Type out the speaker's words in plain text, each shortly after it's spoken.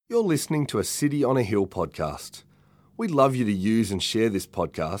You're listening to a City on a Hill podcast. We'd love you to use and share this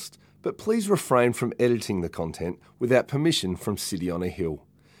podcast, but please refrain from editing the content without permission from City on a Hill.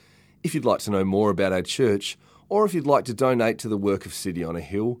 If you'd like to know more about our church, or if you'd like to donate to the work of City on a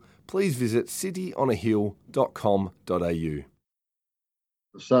Hill, please visit cityonahill.com.au.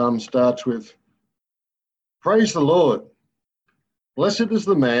 The psalm starts with, "Praise the Lord. Blessed is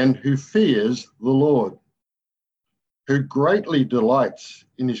the man who fears the Lord, who greatly delights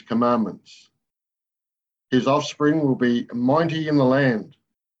in his commandments. His offspring will be mighty in the land.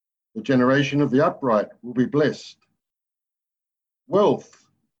 The generation of the upright will be blessed. Wealth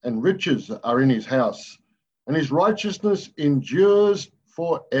and riches are in his house, and his righteousness endures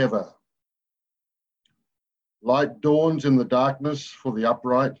forever. Light dawns in the darkness for the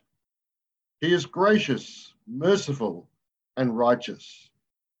upright. He is gracious, merciful, and righteous.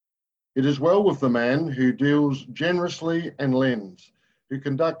 It is well with the man who deals generously and lends, who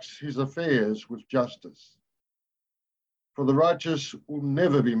conducts his affairs with justice. For the righteous will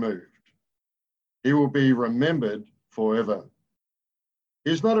never be moved. He will be remembered forever.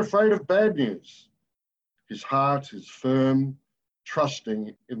 He is not afraid of bad news. His heart is firm,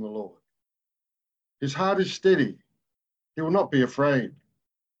 trusting in the Lord. His heart is steady. He will not be afraid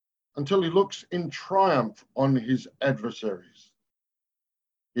until he looks in triumph on his adversaries.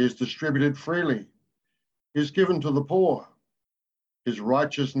 He is distributed freely. He is given to the poor. His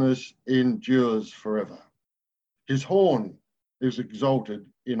righteousness endures forever. His horn is exalted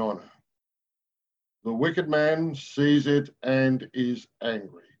in honor. The wicked man sees it and is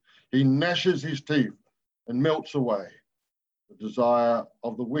angry. He gnashes his teeth and melts away. The desire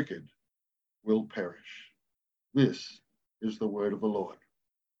of the wicked will perish." This is the word of the Lord.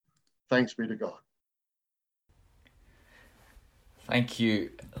 Thanks be to God. Thank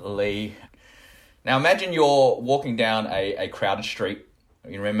you, Lee. Now imagine you're walking down a crowded street.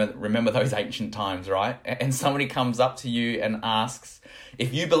 You remember those ancient times, right? And somebody comes up to you and asks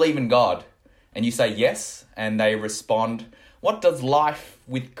if you believe in God. And you say yes, and they respond, "What does life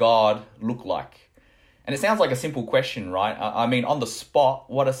with God look like?" And it sounds like a simple question, right? I mean, on the spot,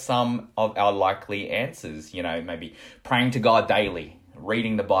 what are some of our likely answers? You know, maybe praying to God daily,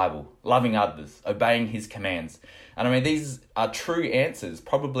 reading the Bible, loving others, obeying his commands. And I mean, these are true answers,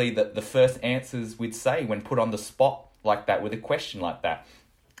 probably the first answers we'd say when put on the spot like that with a question like that.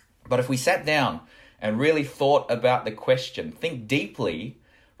 But if we sat down and really thought about the question, think deeply,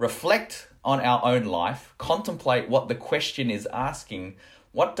 reflect on our own life, contemplate what the question is asking,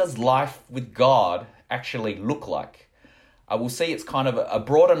 what does life with God actually look like? I will see it's kind of a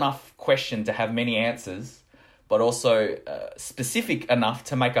broad enough question to have many answers, but also specific enough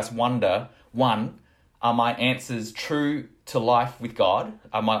to make us wonder, one, are my answers true to life with God?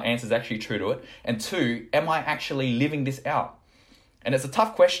 Are my answers actually true to it? And two, am I actually living this out? And it's a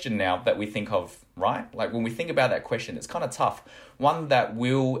tough question now that we think of, right? Like when we think about that question, it's kind of tough. One that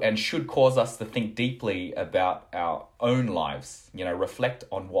will and should cause us to think deeply about our own lives, reflect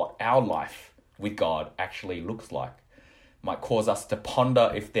on what our life with God actually looks like. Might cause us to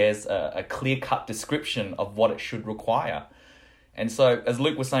ponder if there's a clear-cut description of what it should require. And so, as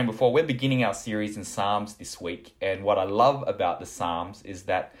Luke was saying before, we're beginning our series in Psalms this week. And what I love about the Psalms is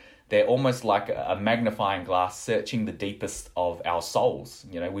that they're almost like a magnifying glass searching the deepest of our souls.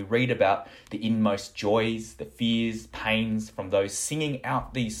 We read about the inmost joys, the fears, pains from those singing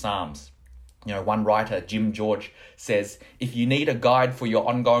out these Psalms. One writer, Jim George, says, if you need a guide for your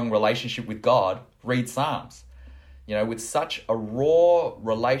ongoing relationship with God, read Psalms. With such a raw,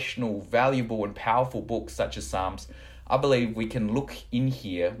 relational, valuable and powerful book such as Psalms, I believe we can look in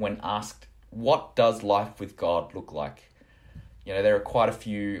here when asked, what does life with God look like? There are quite a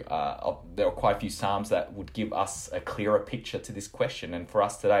few Psalms that would give us a clearer picture to this question. And for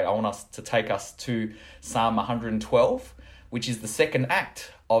us today, I want us to take us to Psalm 112, which is the second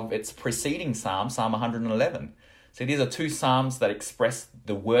act of its preceding Psalm, Psalm 111. So these are two Psalms that express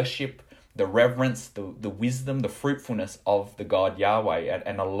the worship, the reverence, the wisdom, the fruitfulness of the God Yahweh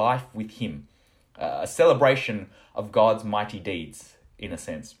and a life with him. A celebration of God's mighty deeds, in a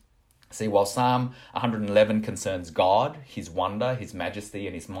sense. See, while Psalm 111 concerns God, his wonder, his majesty,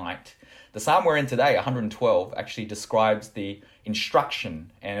 and his might, the Psalm we're in today, 112, actually describes the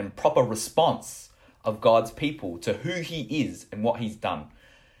instruction and proper response of God's people to who he is and what he's done.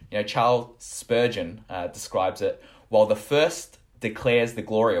 Charles Spurgeon describes it, while the first declares the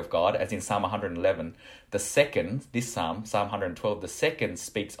glory of God, as in Psalm 111, the second, this Psalm, Psalm 112, the second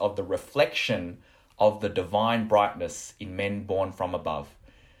speaks of the reflection of the divine brightness in men born from above.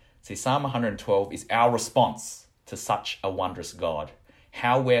 See, Psalm 112 is our response to such a wondrous God,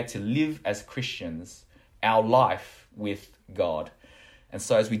 how we're to live as Christians, our life with God. And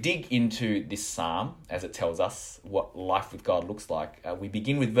so as we dig into this psalm, as it tells us what life with God looks like, we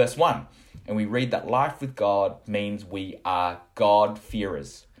begin with verse 1. And we read that life with God means we are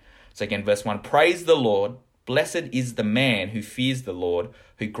God-fearers. So again, verse 1, praise the Lord. Blessed is the man who fears the Lord,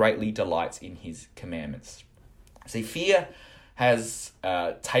 who greatly delights in his commandments. See, fear has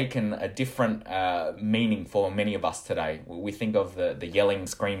taken a different meaning for many of us today. We think of the yelling,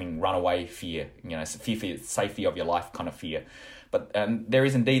 screaming, runaway fear, fear for safety of your life kind of fear. But there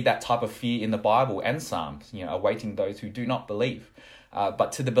is indeed that type of fear in the Bible and Psalms, awaiting those who do not believe.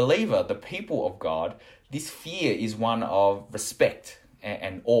 But to the believer, the people of God, this fear is one of respect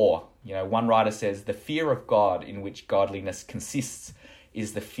and awe. One writer says, the fear of God in which godliness consists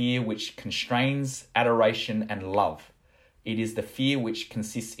is the fear which constrains adoration and love. It is the fear which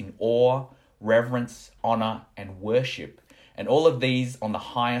consists in awe, reverence, honor, and worship. And all of these on the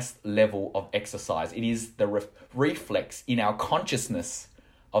highest level of exercise. It is the reflex in our consciousness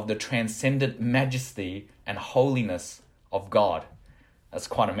of the transcendent majesty and holiness of God. That's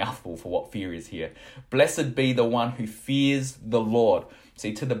quite a mouthful for what fear is here. Blessed be the one who fears the Lord.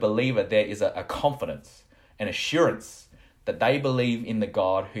 See, to the believer, there is a confidence, an assurance that they believe in the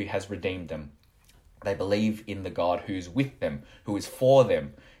God who has redeemed them. They believe in the God who's with them, who is for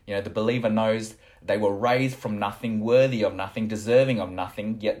them. The believer knows they were raised from nothing, worthy of nothing, deserving of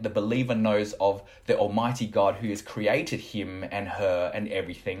nothing, yet the believer knows of the Almighty God who has created him and her and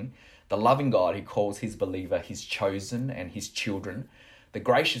everything, the loving God who calls his believer his chosen and his children, the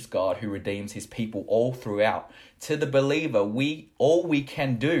gracious God who redeems his people all throughout. To the believer, all we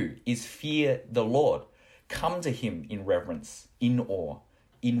can do is fear the Lord. Come to him in reverence, in awe,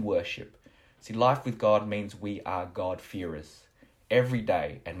 in worship. See, life with God means we are God-fearers. Every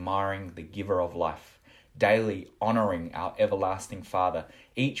day admiring the giver of life, daily honoring our everlasting Father.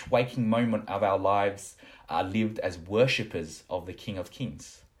 Each waking moment of our lives are lived as worshippers of the King of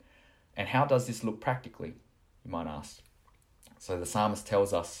Kings. And how does this look practically, you might ask? So the psalmist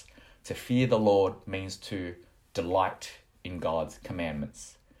tells us to fear the Lord means to delight in God's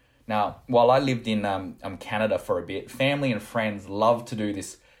commandments. Now, while I lived in Canada for a bit, family and friends love to do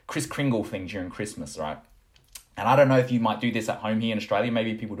this Kris Kringle thing during Christmas, right? And I don't know if you might do this at home here in Australia.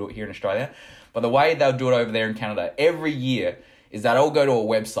 Maybe people do it here in Australia. But the way they'll do it over there in Canada every year is that they'll go to a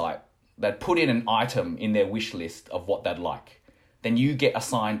website, they'd put in an item in their wish list of what they'd like. Then you get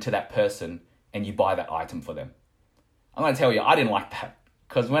assigned to that person and you buy that item for them. I'm going to tell you, I didn't like that.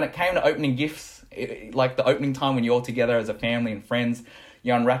 Because when it came to opening gifts, like the opening time when you're all together as a family and friends,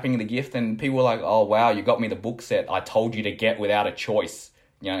 you're unwrapping the gift and people were like, oh wow, you got me the book set I told you to get without a choice.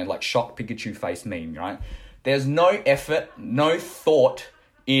 Like shocked Pikachu face meme, right? There's no effort, no thought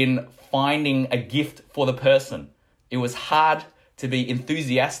in finding a gift for the person. It was hard to be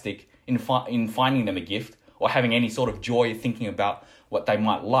enthusiastic in finding them a gift or having any sort of joy thinking about what they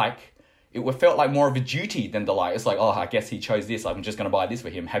might like. It felt like more of a duty than delight. It's like, oh, I guess he chose this. I'm just going to buy this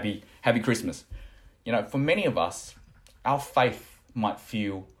for him. Happy Christmas. For many of us, our faith might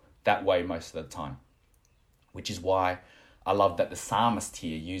feel that way most of the time, which is why I love that the psalmist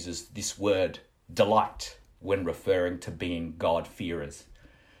here uses this word delight when referring to being God-fearers.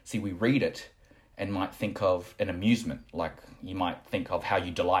 See, we read it and might think of an amusement, like you might think of how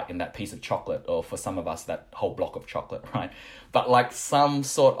you delight in that piece of chocolate, or for some of us, that whole block of chocolate, right? But like some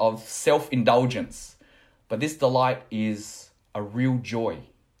sort of self-indulgence. But this delight is a real joy,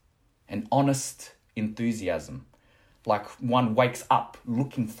 an honest enthusiasm, like one wakes up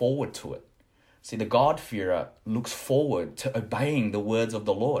looking forward to it. See, the God-fearer looks forward to obeying the words of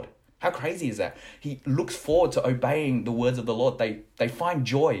the Lord. How crazy is that? He looks forward to obeying the words of the Lord. They find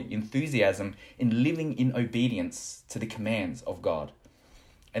joy, enthusiasm in living in obedience to the commands of God.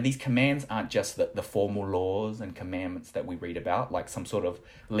 And these commands aren't just the formal laws and commandments that we read about, like some sort of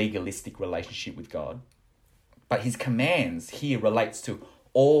legalistic relationship with God. But his commands here relates to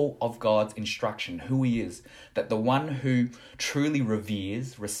all of God's instruction, who he is, that the one who truly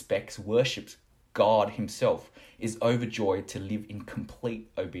reveres, respects, worships God himself is overjoyed to live in complete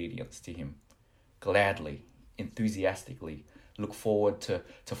obedience to him. Gladly, enthusiastically, look forward to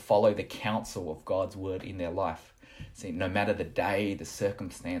follow the counsel of God's word in their life. See, no matter the day, the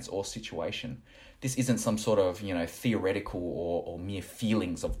circumstance or situation, this isn't some sort of, theoretical or mere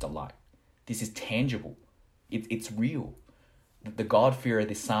feelings of delight. This is tangible. It's real. The God-fearer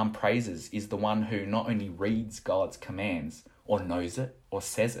this psalm praises is the one who not only reads God's commands or knows it or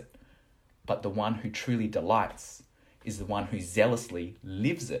says it, but the one who truly delights is the one who zealously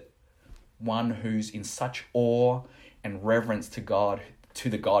lives it, one who's in such awe and reverence to God, to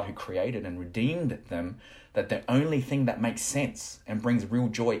the God who created and redeemed them, that the only thing that makes sense and brings real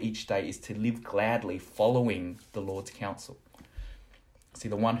joy each day is to live gladly following the Lord's counsel. See,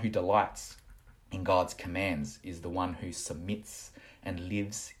 the one who delights in God's commands is the one who submits and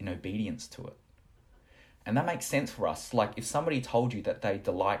lives in obedience to it. And that makes sense for us. Like if somebody told you that they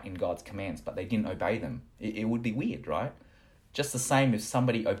delight in God's commands, but they didn't obey them, it would be weird, right? Just the same if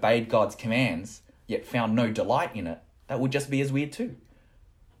somebody obeyed God's commands, yet found no delight in it, that would just be as weird too.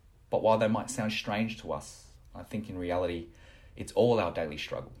 But while they might sound strange to us, I think in reality, it's all our daily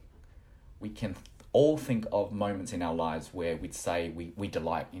struggle. We can all think of moments in our lives where we'd say we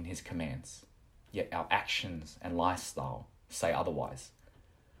delight in his commands, yet our actions and lifestyle say otherwise.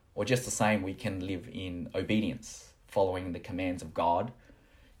 Or just the same, we can live in obedience, following the commands of God,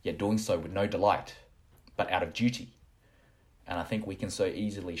 yet doing so with no delight, but out of duty. And I think we can so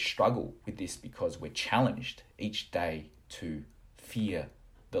easily struggle with this because we're challenged each day to fear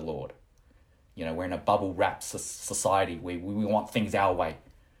the Lord. You know, we're in a bubble-wrapped society where we want things our way.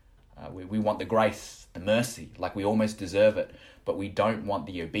 We want the grace, the mercy, like we almost deserve it, but we don't want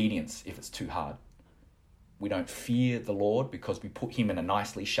the obedience if it's too hard. We don't fear the Lord because we put him in a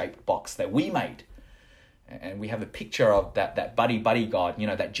nicely shaped box that we made. And we have a picture of that buddy God, you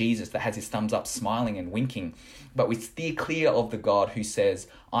know, that Jesus that has his thumbs up smiling and winking. But we steer clear of the God who says,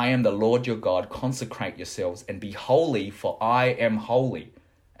 I am the Lord your God, consecrate yourselves and be holy, for I am holy,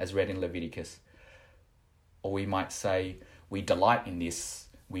 as read in Leviticus. Or we might say, we delight in this,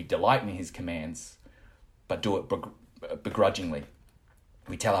 we delight in his commands, but do it begrudgingly.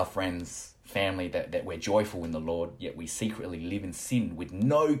 We tell our friends, family that we're joyful in the Lord, yet we secretly live in sin with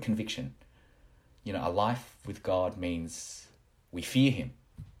no conviction. You know, a life with God means we fear him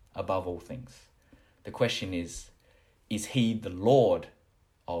above all things. The question is he the Lord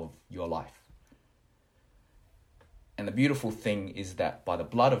of your life? And the beautiful thing is that by the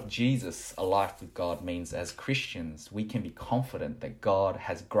blood of Jesus, a life with God means as Christians, we can be confident that God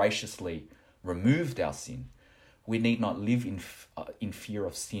has graciously removed our sin. We need not live in fear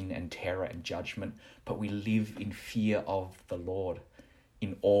of sin and terror and judgment, but we live in fear of the Lord,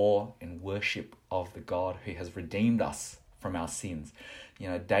 in awe and worship of the God who has redeemed us from our sins. You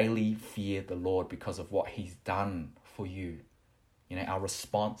know, daily fear the Lord because of what he's done for you. You know, our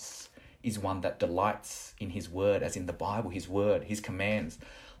response is one that delights in his word, as in the Bible, his word, his commands.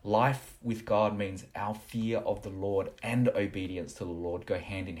 Life with God means our fear of the Lord and obedience to the Lord go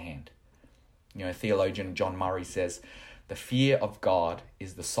hand in hand. You know, theologian John Murray says, the fear of God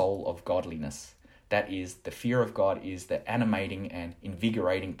is the soul of godliness. That is, the fear of God is the animating and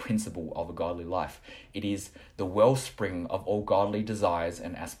invigorating principle of a godly life. It is the wellspring of all godly desires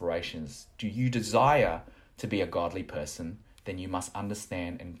and aspirations. Do you desire to be a godly person? Then you must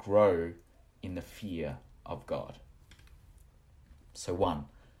understand and grow in the fear of God. So 1,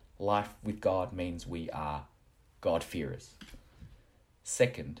 life with God means we are God-fearers.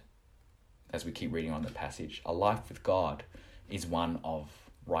 2, as we keep reading on the passage, a life with God is one of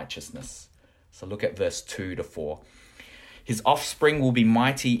righteousness. So look at verse 2-4. His offspring will be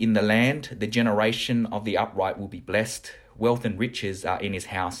mighty in the land. The generation of the upright will be blessed. Wealth and riches are in his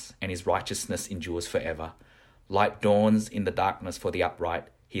house, and his righteousness endures forever. Light dawns in the darkness for the upright.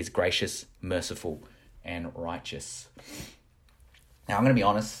 He is gracious, merciful, and righteous. Now, I'm going to be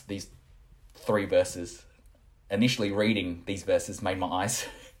honest, these 3 verses, initially reading these verses made my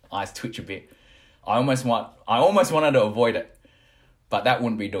eyes twitch a bit. I almost wanted to avoid it, but that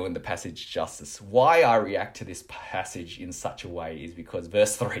wouldn't be doing the passage justice. Why I react to this passage in such a way is because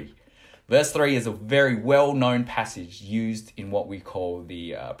verse 3 is a very well-known passage used in what we call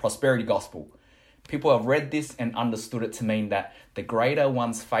the prosperity gospel. People have read this and understood it to mean that the greater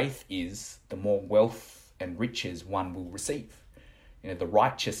one's faith is, the more wealth and riches one will receive. You know, the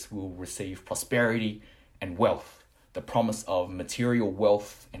righteous will receive prosperity and wealth, the promise of material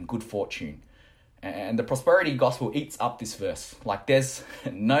wealth and good fortune. And the prosperity gospel eats up this verse. Like there's,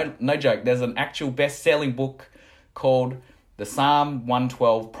 no joke, there's an actual best-selling book called the Psalm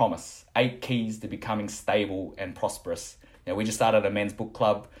 112 Promise, 8 Keys to Becoming Stable and Prosperous. Now, we just started a men's book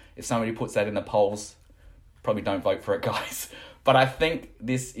club. If somebody puts that in the polls, probably don't vote for it, guys. But I think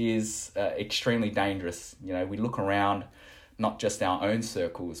this is extremely dangerous. You know, we look around, not just our own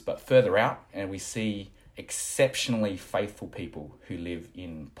circles, but further out, and we see exceptionally faithful people who live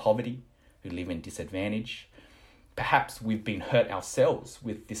in poverty, who live in disadvantage. Perhaps we've been hurt ourselves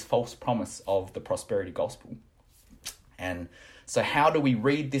with this false promise of the prosperity gospel. And so how do we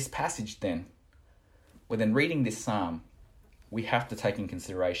read this passage then? Well, then reading this psalm, we have to take in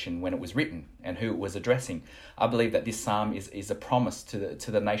consideration when it was written and who it was addressing. I believe that this psalm is a promise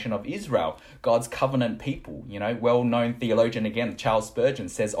to the nation of Israel, God's covenant people. You know, well-known theologian again, Charles Spurgeon,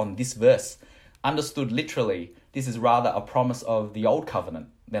 says on this verse, understood literally, this is rather a promise of the old covenant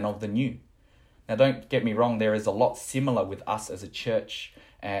than of the new. Now, don't get me wrong, there is a lot similar with us as a church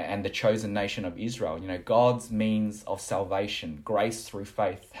and the chosen nation of Israel. God's means of salvation, grace through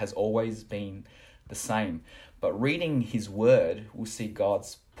faith, has always been the same. But reading his word, we'll see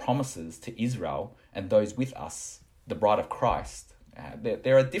God's promises to Israel and those with us, the bride of Christ.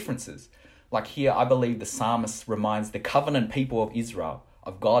 There are differences. Like here, I believe the psalmist reminds the covenant people of Israel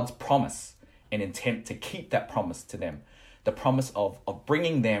of God's promise and intent to keep that promise to them. The promise of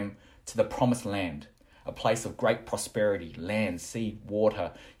bringing them to the promised land, a place of great prosperity, land, seed,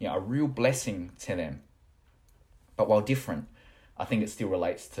 water, a real blessing to them. But while different, I think it still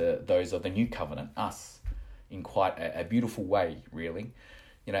relates to those of the new covenant, us, in quite a beautiful way, really.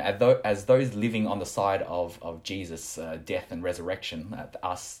 As those living on the side of Jesus' death and resurrection,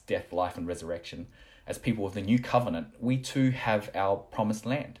 us, death, life, and resurrection, as people of the new covenant, we too have our promised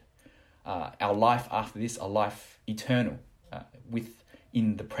land. Our life after this, a life eternal,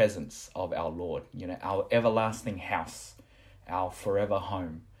 in the presence of our Lord, our everlasting house, our forever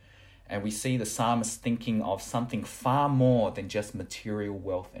home. And we see the psalmist thinking of something far more than just material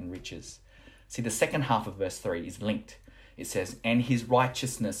wealth and riches. See, the second half of verse 3 is linked. It says, and his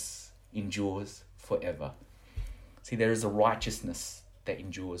righteousness endures forever. See, there is a righteousness that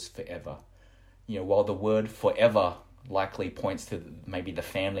endures forever. While the word forever likely points to maybe the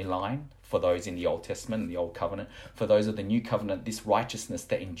family line for those in the Old Testament, the Old Covenant, for those of the New Covenant, this righteousness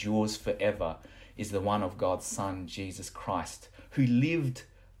that endures forever is the one of God's Son, Jesus Christ, who lived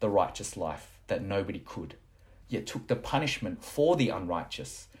the righteous life that nobody could, yet took the punishment for the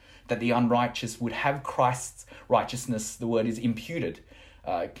unrighteous, that the unrighteous would have Christ's righteousness, the word is imputed,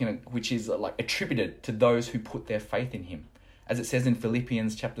 which is like attributed to those who put their faith in him. As it says in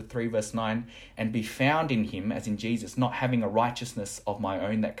Philippians chapter 3, verse 9, and be found in him, as in Jesus, not having a righteousness of my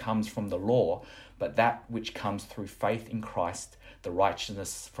own that comes from the law, but that which comes through faith in Christ, the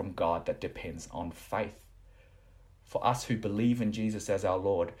righteousness from God that depends on faith. For us who believe in Jesus as our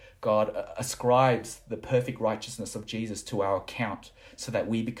Lord, God ascribes the perfect righteousness of Jesus to our account so that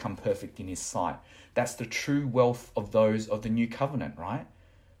we become perfect in his sight. That's the true wealth of those of the new covenant, right?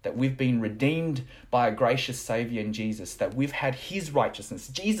 That we've been redeemed by a gracious Savior in Jesus, that we've had his righteousness,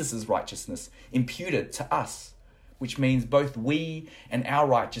 Jesus' righteousness, imputed to us, which means both we and our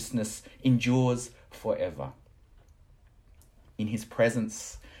righteousness endures forever. In his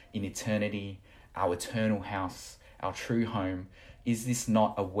presence, in eternity, our eternal house, our true home, is this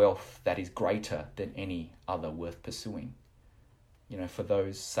not a wealth that is greater than any other worth pursuing? For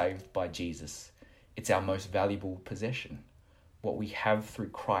those saved by Jesus, it's our most valuable possession. What we have through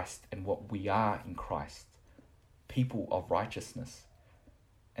Christ and what we are in Christ, people of righteousness.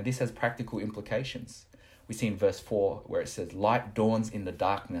 And this has practical implications. We see in verse 4 where it says, light dawns in the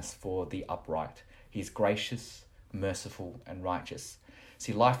darkness for the upright. He is gracious, merciful, and righteous.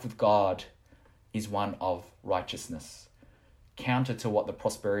 See, life with God is one of righteousness. Counter to what the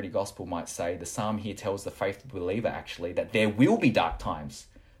prosperity gospel might say, the psalm here tells the faithful believer actually that there will be dark times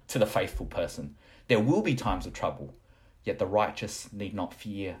to the faithful person. There will be times of trouble. Yet the righteous need not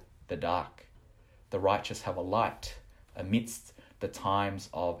fear the dark. The righteous have a light amidst the times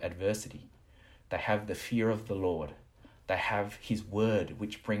of adversity. They have the fear of the Lord. They have his word,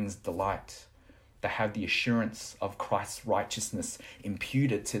 which brings delight. They have the assurance of Christ's righteousness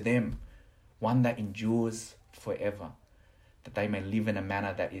imputed to them, one that endures forever, that they may live in a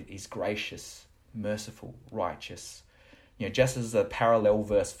manner that is gracious, merciful, righteous. Just as the parallel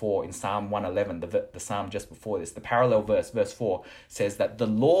verse 4 in Psalm 111, the psalm just before this, the parallel verse 4, says that the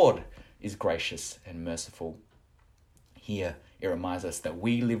Lord is gracious and merciful. Here, it reminds us that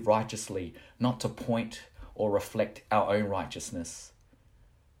we live righteously, not to point or reflect our own righteousness,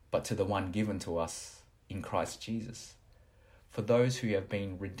 but to the one given to us in Christ Jesus. For those who have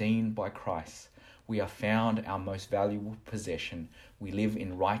been redeemed by Christ, we are found our most valuable possession. We live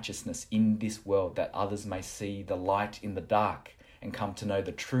in righteousness in this world that others may see the light in the dark and come to know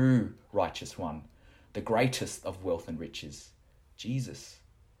the true righteous one, the greatest of wealth and riches, Jesus.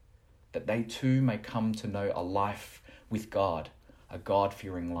 That they too may come to know a life with God, a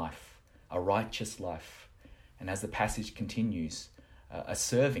God-fearing life, a righteous life, and as the passage continues, a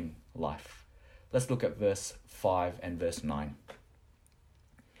serving life. Let's look at verse 5 and verse 9.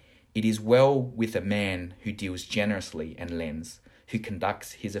 It is well with a man who deals generously and lends, who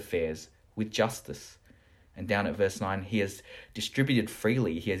conducts his affairs with justice. And down at verse 9, he has distributed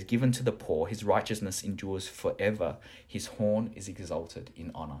freely, he has given to the poor, his righteousness endures forever, his horn is exalted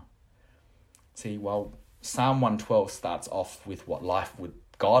in honor. See, while Psalm 112 starts off with what life with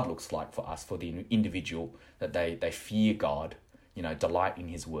God looks like for us, for the individual, that they fear God, delight in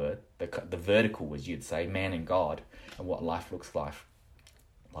his word, the vertical, as you'd say, man and God, and what life looks like.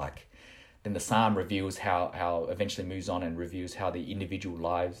 Then the psalm reveals how eventually moves on and reveals how the individual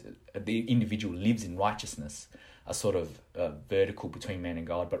lives, the individual lives in righteousness, a sort of vertical between man and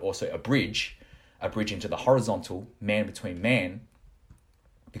God, but also a bridge into the horizontal, man between man,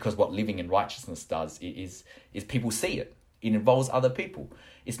 because what living in righteousness does is people see it. It involves other people.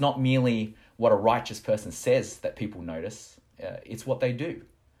 It's not merely what a righteous person says that people notice, it's what they do.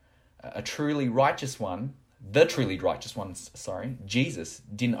 The truly righteous one, Jesus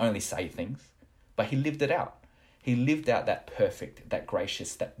didn't only say things, but he lived it out. He lived out that perfect, that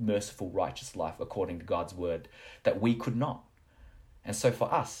gracious, that merciful, righteous life according to God's word that we could not. And so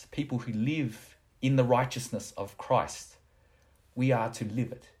for us, people who live in the righteousness of Christ, we are to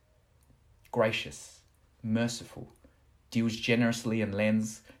live it. Gracious, merciful, deals generously and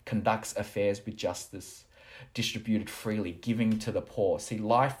lends, conducts affairs with justice, distributed freely, giving to the poor. See,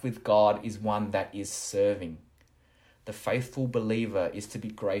 life with God is one that is serving. The faithful believer is to be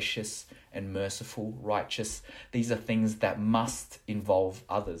gracious and merciful, righteous. These are things that must involve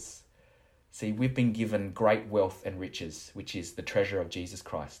others. See, we've been given great wealth and riches, which is the treasure of Jesus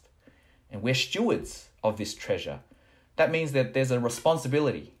Christ. And we're stewards of this treasure. That means that there's a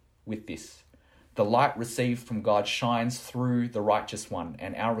responsibility with this. The light received from God shines through the righteous one,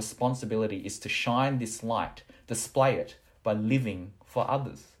 and our responsibility is to shine this light, display it by living for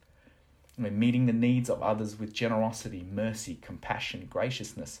others. Meeting the needs of others with generosity, mercy, compassion,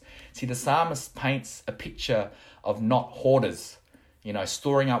 graciousness. See, the psalmist paints a picture of not hoarders,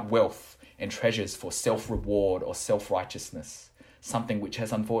 storing up wealth and treasures for self-reward or self-righteousness, something which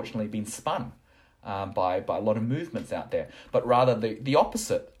has unfortunately been spun by a lot of movements out there, but rather the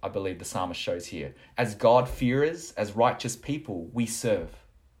opposite, I believe the psalmist shows here. As God-fearers, as righteous people, we serve,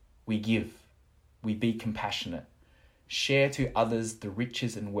 we give, we be compassionate, share to others the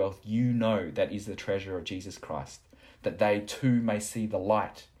riches and wealth that is the treasure of Jesus Christ, that they too may see the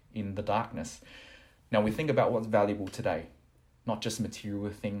light in the darkness. Now we think about what's valuable today, not just material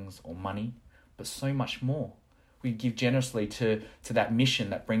things or money, but so much more. We give generously to that mission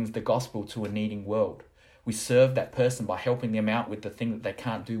that brings the gospel to a needing world. We serve that person by helping them out with the thing that they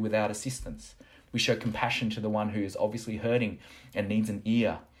can't do without assistance. We show compassion to the one who is obviously hurting and needs an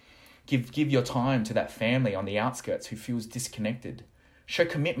ear. Give your time to that family on the outskirts who feels disconnected. Show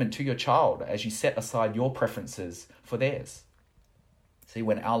commitment to your child as you set aside your preferences for theirs. See,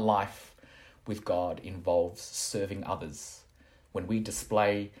 when our life with God involves serving others, when we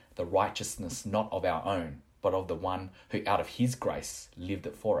display the righteousness not of our own, but of the one who out of his grace lived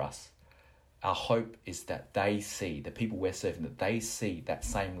it for us, our hope is that they see, the people we're serving, that they see that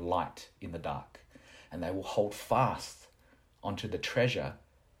same light in the dark, and they will hold fast onto the treasure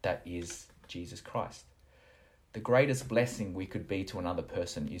that is Jesus Christ. The greatest blessing we could be to another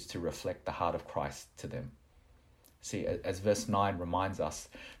person is to reflect the heart of Christ to them. See, as verse 9 reminds us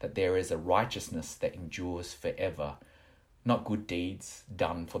that there is a righteousness that endures forever, not good deeds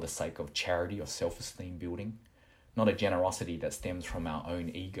done for the sake of charity or self-esteem building, not a generosity that stems from our own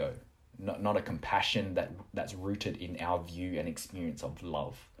ego, not a compassion that's rooted in our view and experience of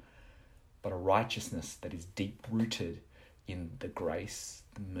love, but a righteousness that is deep-rooted in the grace,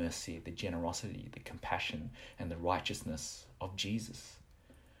 the mercy, the generosity, the compassion, and the righteousness of Jesus.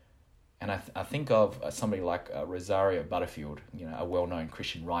 And I think of somebody like Rosaria Butterfield, a well-known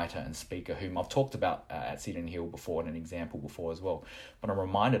Christian writer and speaker whom I've talked about at Cedar Hill before and an example before as well. But I'm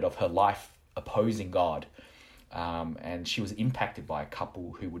reminded of her life opposing God. And she was impacted by a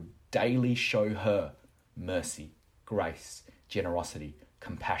couple who would daily show her mercy, grace, generosity,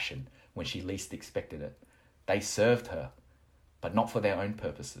 compassion when she least expected it. They served her, but not for their own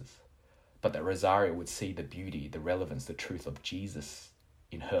purposes. But that Rosaria would see the beauty, the relevance, the truth of Jesus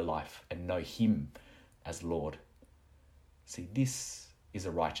in her life and know him as Lord. See, this is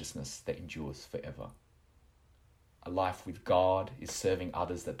a righteousness that endures forever. A life with God is serving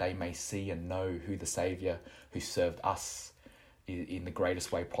others that they may see and know who the Saviour who served us in the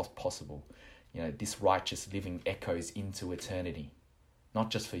greatest way possible. This righteous living echoes into eternity,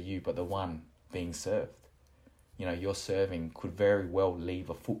 not just for you, but the one being served. Your serving could very well leave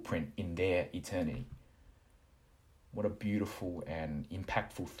a footprint in their eternity. What a beautiful and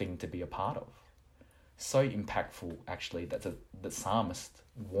impactful thing to be a part of. So impactful, actually, that the psalmist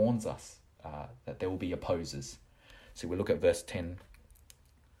warns us that there will be opposers. So we look at verse 10.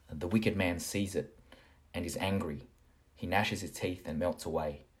 The wicked man sees it and is angry. He gnashes his teeth and melts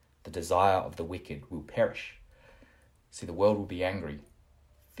away. The desire of the wicked will perish. See, the world will be angry.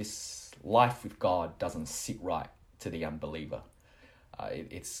 This life with God doesn't sit right to the unbeliever.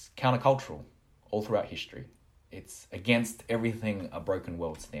 It's countercultural all throughout history. It's against everything a broken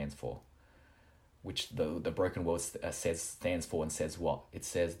world stands for. which the broken world stands for and says what? It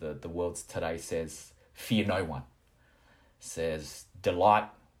says the world today says, fear no one. It says, delight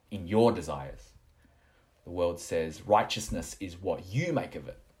in your desires. The world says, righteousness is what you make of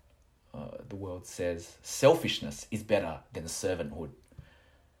it. The world says, selfishness is better than servanthood.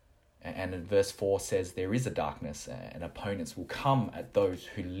 And in verse 4 says, there is a darkness, and opponents will come at those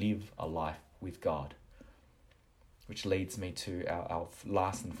who live a life with God. Which leads me to our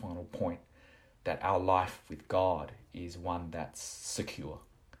last and final point, that our life with God is one that's secure.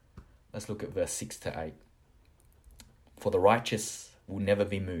 Let's look at verse 6 to 8. For the righteous will never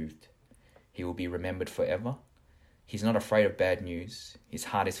be moved. He will be remembered forever. He's not afraid of bad news. His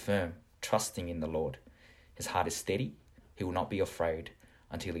heart is firm, trusting in the Lord. His heart is steady. He will not be afraid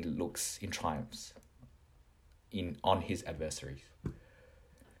until he looks in triumphs on his adversaries.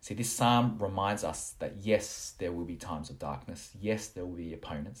 See, this psalm reminds us that yes, there will be times of darkness. Yes, there will be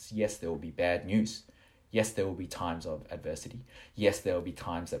opponents. Yes, there will be bad news. Yes, there will be times of adversity. Yes, there will be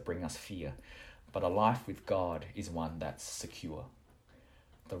times that bring us fear. But a life with God is one that's secure.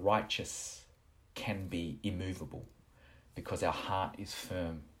 The righteous can be immovable because our heart is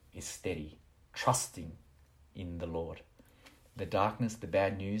firm, is steady, trusting in the Lord. The darkness, the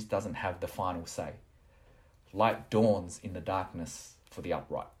bad news doesn't have the final say. Light dawns in the darkness for the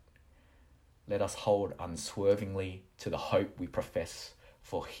upright. Let us hold unswervingly to the hope we profess,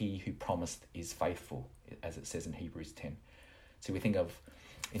 for he who promised is faithful, as it says in Hebrews 10. So we think of,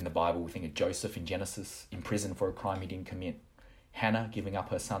 in the Bible, we think of Joseph in Genesis, in prison for a crime he didn't commit. Hannah giving up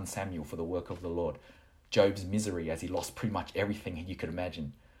her son Samuel for the work of the Lord. Job's misery as he lost pretty much everything you could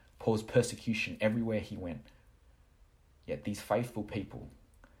imagine. Paul's persecution everywhere he went. Yet these faithful people,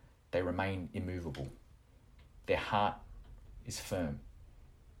 they remain immovable. Their heart is firm.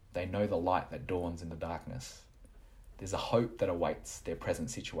 They know the light that dawns in the darkness. There's a hope that awaits their present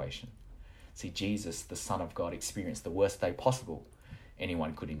situation. See, Jesus, the Son of God, experienced the worst day possible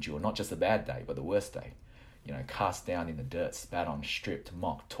anyone could endure. Not just a bad day, but the worst day. Cast down in the dirt, spat on, stripped,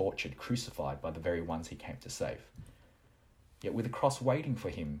 mocked, tortured, crucified by the very ones he came to save. Yet with the cross waiting for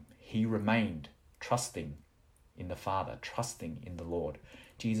him, he remained trusting in the Father, trusting in the Lord.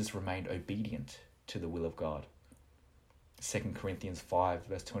 Jesus remained obedient to the will of God. 2 Corinthians 5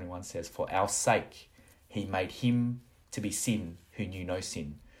 verse 21 says, for our sake he made him to be sin who knew no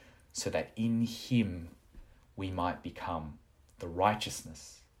sin, so that in him we might become the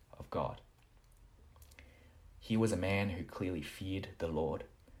righteousness of God. He was a man who clearly feared the Lord.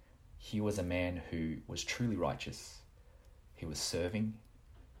 He was a man who was truly righteous. He was serving.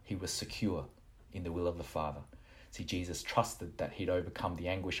 He was secure in the will of the Father. See, Jesus trusted that he'd overcome the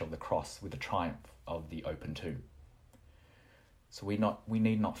anguish of the cross with the triumph of the open tomb. So we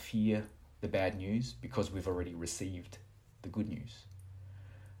need not fear the bad news because we've already received the good news.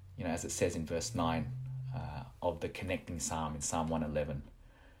 As it says in verse 9 of the connecting psalm in Psalm 111,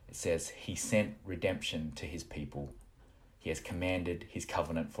 it says, he sent redemption to his people. He has commanded his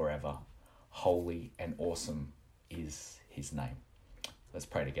covenant forever. Holy and awesome is his name. Let's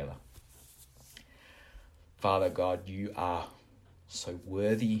pray together. Father God, you are so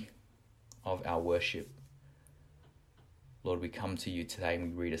worthy of our worship. Lord, we come to you today and we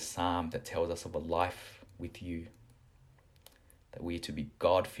read a psalm that tells us of a life with you, that we are to be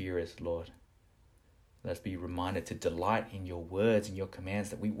God-fearers, Lord. Let us be reminded to delight in your words and your commands,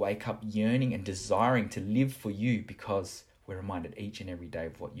 that we wake up yearning and desiring to live for you because we're reminded each and every day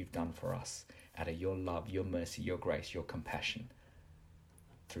of what you've done for us out of your love, your mercy, your grace, your compassion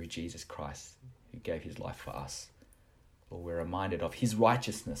through Jesus Christ who gave his life for us. Lord, we're reminded of his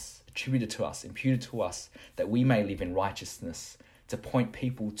righteousness attributed to us, imputed to us, that we may live in righteousness, to point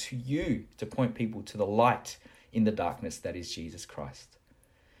people to you, to point people to the light in the darkness that is Jesus Christ.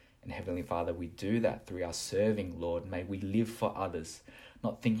 And Heavenly Father, we do that through our serving, Lord. May we live for others,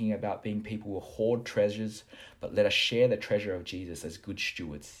 not thinking about being people who hoard treasures, but let us share the treasure of Jesus as good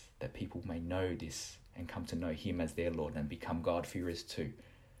stewards, that people may know this and come to know him as their Lord and become God-fearers too.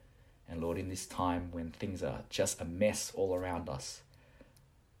 And Lord, in this time when things are just a mess all around us,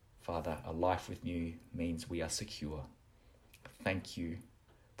 Father, a life with you means we are secure. Thank you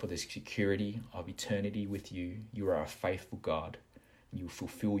for the security of eternity with you. You are a faithful God. You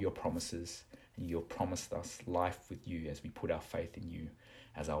fulfill your promises, and you have promised us life with you as we put our faith in you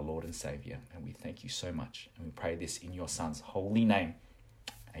as our Lord and Saviour. And we thank you so much. And we pray this in your Son's holy name.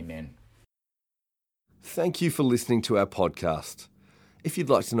 Amen. Thank you for listening to our podcast. If you'd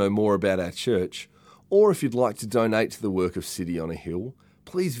like to know more about our church, or if you'd like to donate to the work of City on a Hill,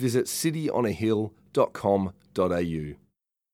 please visit cityonahill.com.au.